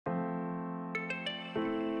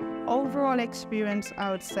Overall experience,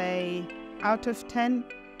 I would say out of 10,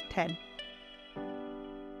 10.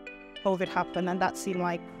 COVID happened, and that seemed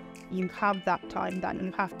like you have that time that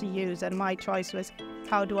you have to use. And my choice was,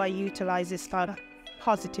 how do I utilize this time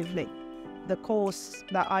positively? The course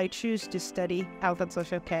that I choose to study, health and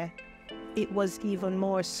social care, it was even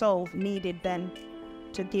more so needed then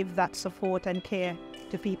to give that support and care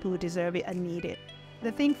to people who deserve it and need it.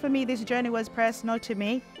 The thing for me, this journey was personal to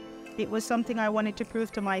me. It was something I wanted to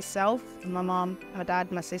prove to myself. My mom, my dad,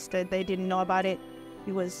 my sister, they didn't know about it.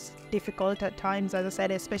 It was difficult at times, as I said,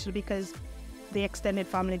 especially because the extended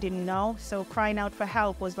family didn't know. So crying out for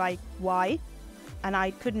help was like, why? And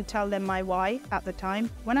I couldn't tell them my why at the time.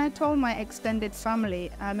 When I told my extended family,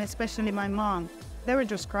 especially my mom, they were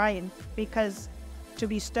just crying, because to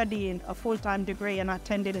be studying a full-time degree and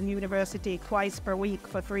attending a university twice per week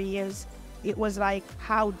for 3 years, it was like,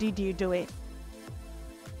 how did you do it?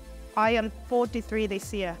 I am 43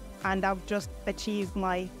 this year, and I've just achieved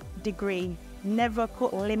my degree. Never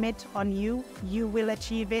put a limit on you. You will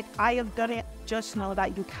achieve it. I have done it. Just know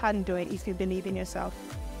that you can do it if you believe in yourself.